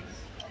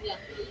 Yeah.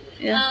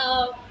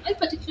 Yeah. I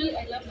particularly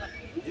I love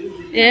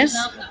Nakuru. Yes.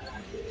 I love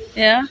Nakuru.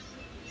 Yeah.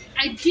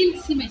 I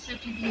didn't see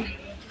myself living in Nairobi.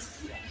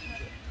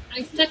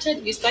 I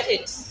started. You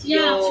started. Yeah,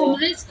 your- from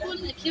high school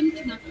I came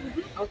to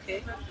Nakuru.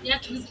 Okay. Yeah,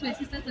 to visit my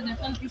sisters, and I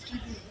found this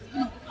place is, you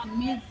know,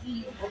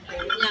 amazing.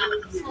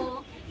 Yeah,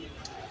 so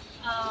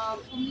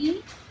for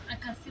me, I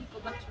can still go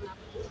back to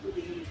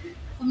Nakuru.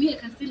 For me, I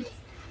can still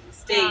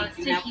Stay in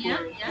stay here.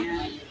 Nakuru.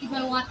 Yeah. If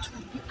I were to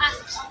be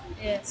asked,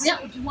 Yes. where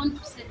would you want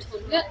to settle?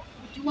 Where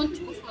would you want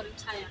to go for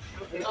retire?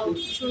 I would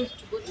choose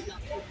to go to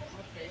Nakuru.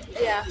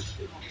 Yeah.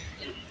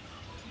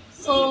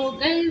 So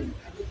guys,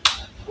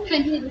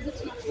 can you visit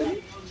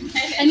Nakuru?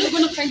 I know you're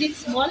gonna find it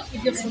small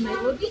if you're from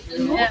Nairobi, I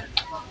know, Yeah.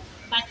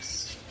 but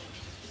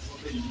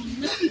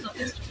Nakuru is a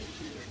place to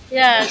be.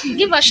 Yeah.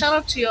 Give a shout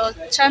out to your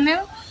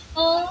channel.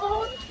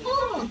 Oh,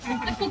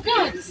 I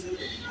forgot.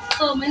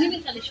 So my name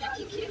is Alicia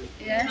Kiki.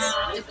 Yes.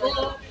 I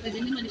go by the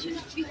name Alicia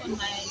Kiki on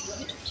my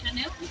YouTube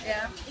channel.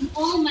 Yeah. In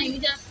all my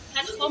media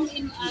platforms,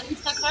 in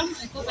Instagram,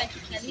 I go by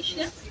Kiki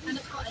Alicia,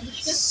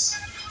 Alicia,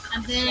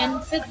 and then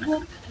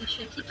Facebook,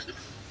 Alicia Kiki.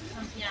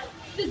 Yeah.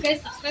 Please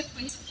guys subscribe to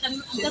my YouTube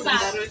channel. I'm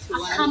just a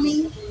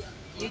upcoming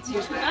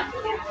YouTuber.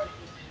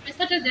 I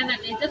started the other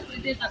day, just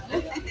 3 days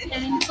ago,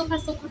 and so far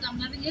so good. I'm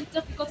loving it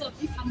just because of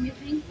this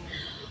amazing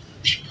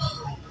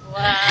people.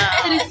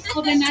 Wow. There is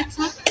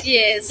Kobenata, there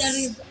Yes.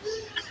 is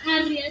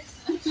Harriet,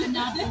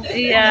 and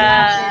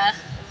Yeah.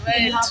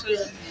 Very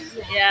true.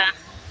 Yeah.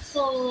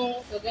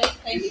 So So guys,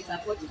 kindly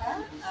support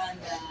her and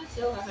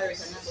tell her Harriet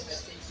Anabo has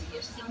sent you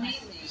here. She's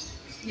amazing.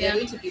 We Yeah. are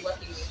going to be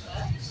working with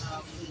her.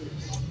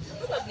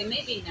 Probably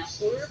maybe in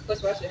Nakuru,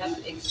 because we also have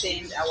to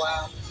extend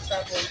our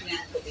travels near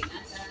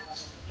Kobenata.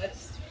 But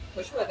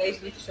for sure, guys,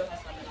 we need to show her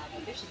some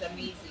love. She's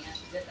amazing and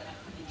she's just an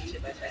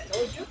amazing YouTuber, as I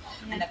told you.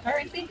 And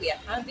apparently, we are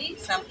having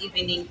some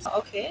evenings.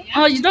 Okay.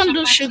 Oh, you don't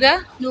do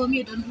sugar? no, me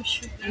I don't do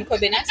sugar. In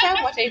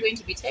Kobenata, what are you going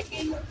to be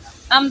taking?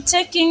 I'm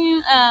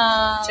taking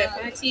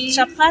Chapati.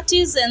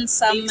 chapatis and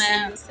some Beef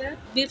samosa.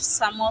 beef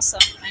samosa.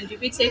 And you'll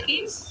be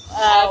taking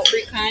Uh,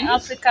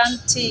 African.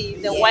 tea,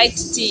 the white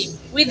tea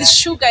with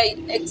sugar,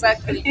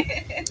 exactly.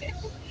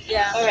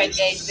 Yeah. All right,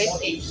 guys,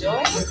 let's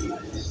enjoy.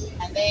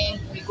 And then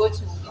we go to,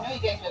 you know, you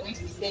guys are going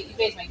to be staying. You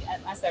guys might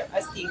answer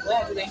asking, where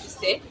are we going to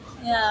stay?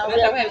 Yeah.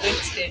 Where are we going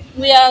to stay?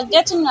 We are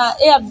getting an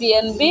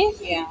Airbnb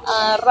Yeah.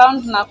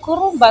 around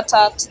Nakuru, but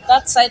at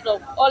that side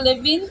of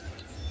Olivine.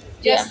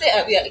 Just say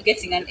we are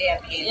getting an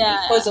Airbnb.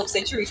 Yeah. Because of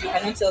security, you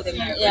cannot tell them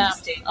where you're going Yeah. to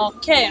stay.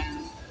 Okay.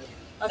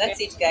 Yeah.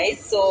 That's it, guys.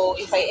 So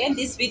if I end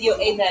this video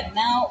either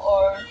now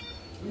or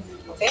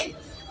okay,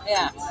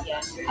 Yeah.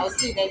 yeah, I'll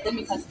see you guys. Let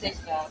me first take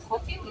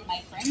coffee with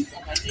my friends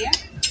over here.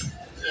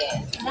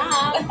 Yes.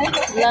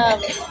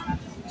 Love.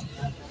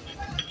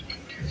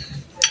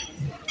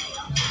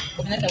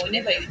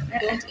 Whenever you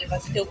don't ever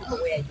tell people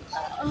where you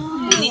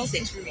are. We need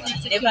security.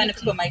 You never know,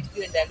 people might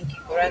be when they're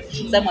looking for us.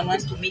 Someone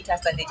wants to meet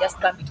us and they just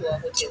bump into our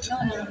hotel.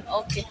 No.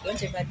 Okay.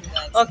 Don't ever do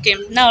that. Okay.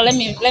 Now let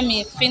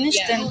me finish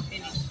Yeah, then.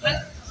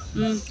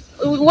 finish.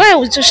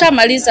 Wewe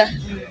tushamaliza.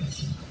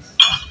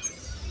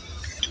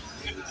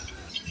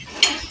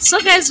 So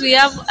guys, we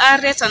have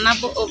Harriet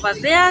Anabo over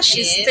there.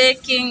 She's Yes.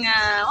 taking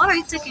what are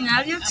you taking,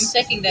 Harriet? I'm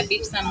taking the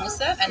beef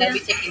samosa and I'll be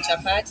taking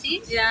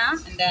chapati. Yeah.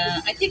 And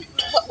I think,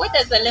 what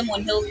does the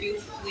lemon help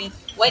you with?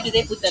 Why do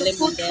they put the lemon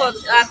Put there? for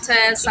at Put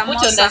on the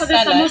samosa. For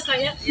the salad. samosa,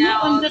 yeah. Yeah, No,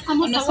 on the on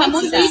samosa. the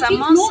Once you samosa. eat it,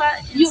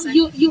 Samosa you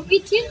inside. you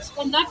eat it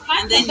on that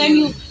part, And then then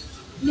you- you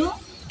no,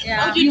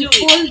 Yeah. How do you do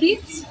it? hold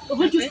it, you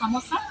hold your Okay.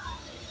 samosa,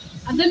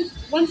 and then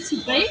once you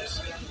bite,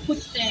 you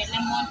put the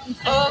lemon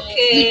inside.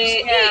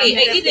 Okay. Hey,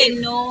 I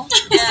didn't know.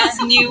 This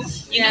is new.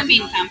 You know,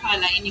 me in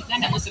Kampala, in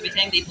Uganda, most of the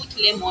time they put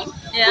lemon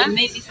when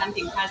maybe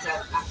something has a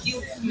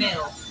huge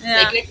smell.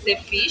 Like let's say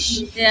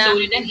fish. Yeah. So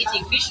when you're done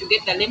eating fish, you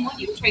get the lemon,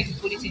 you try to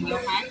put it in your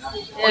hands,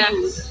 or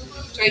you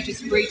try to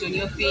spray it on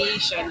your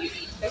fish and you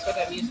eat. That's what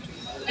I'm used to.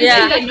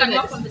 Yeah. I can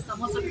work on the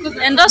samosa because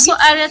And also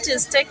Harriet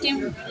is taking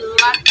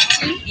black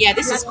tea. Yeah,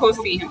 this is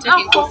coffee. I'm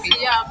taking coffee.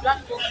 Yeah,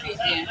 black coffee.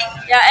 Yeah.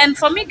 Yeah, and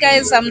for me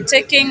guys, I'm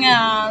taking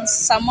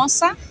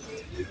samosa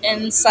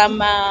and some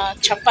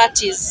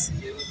chapatis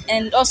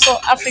and also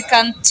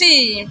African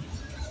tea.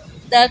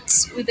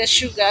 That's with the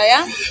sugar,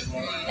 yeah.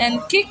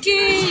 And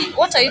Kiki,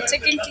 what are you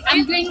taking, Kiki?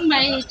 I'm doing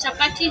my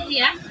chapati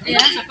here. I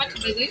love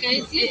chapati by the way,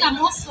 guys. Yes, I'm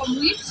off from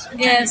wheat.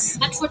 Yes.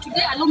 But for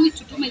today, allow me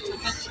to do my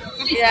chapati.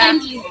 Please Yeah.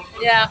 kindly.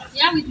 Yeah,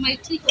 Yeah, with my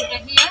tea over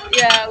here.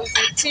 yeah, with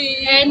the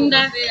tea And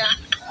over there.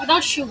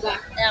 without sugar.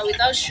 Yeah,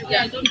 without sugar.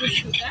 Yeah, I don't do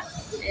sugar.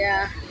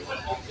 Yeah.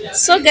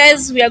 So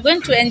guys, we are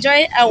going to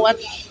enjoy our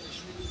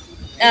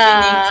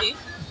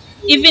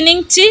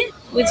evening tea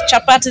with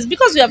chapatis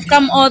because we have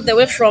come all the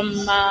way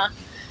from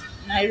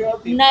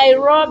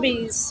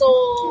Nairobi.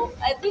 So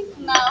I think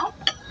now,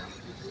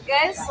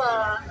 guys,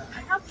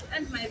 I have to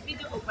end my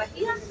video over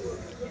here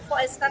before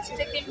I start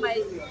taking my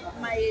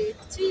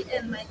tea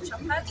and my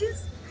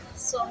chapatis.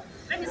 So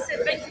let me say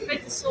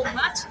thank you so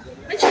much.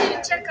 Make sure you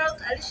check out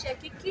Alicia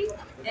Kiki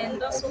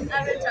and also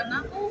Harriet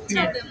Anako.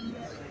 Tell them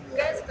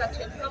guys that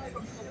you have come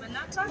from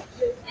Covenanta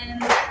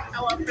and I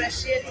will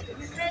appreciate it.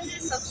 Kindly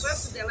subscribe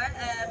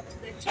to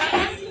the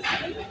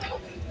channel.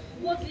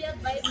 Go there,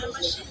 buy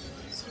membership.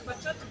 Super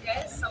chat,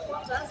 guys,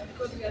 support us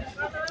because we are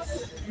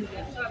travelers and we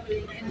are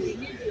traveling and we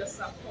need your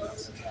support.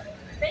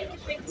 Thank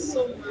you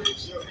so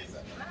much.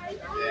 Bye.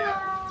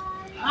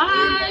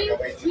 Hi,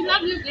 we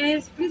love you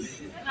guys.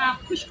 Please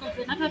push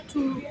Covenanta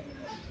to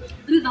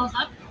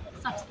 3,000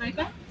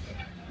 subscribers.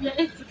 We are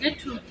able to get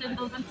to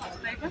 10,000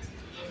 subscribers,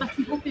 but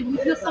we hope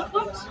with your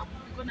support,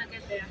 we're gonna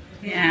get there.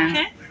 Yeah.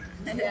 Okay?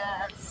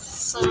 Yeah.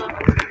 So,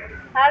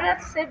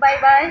 Harriet, say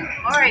bye-bye.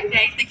 Alright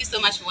guys, thank you so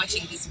much for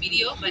watching this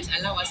video, but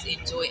allow us to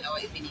enjoy our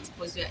evening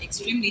because we are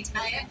extremely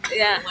tired.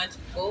 Yeah. We want to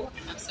go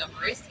have some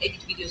rest,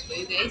 edit videos for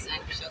you guys,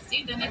 and we shall see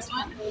you in the next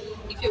one.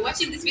 If you're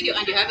watching this video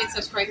and you haven't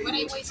subscribed, what are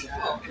you waiting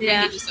for?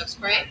 Yeah. You need to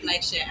subscribe,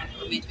 like, share, and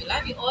comment. We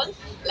love you all.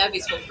 Love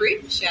is for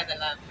free. Share the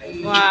love.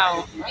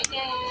 Wow. Bye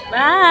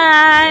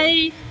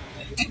guys.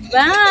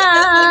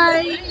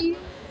 Bye. Bye.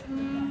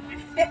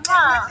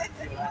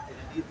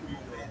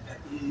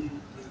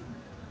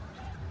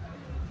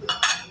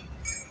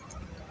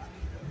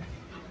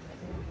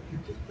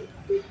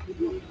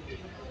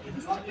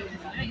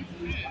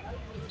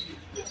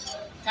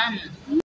 Come.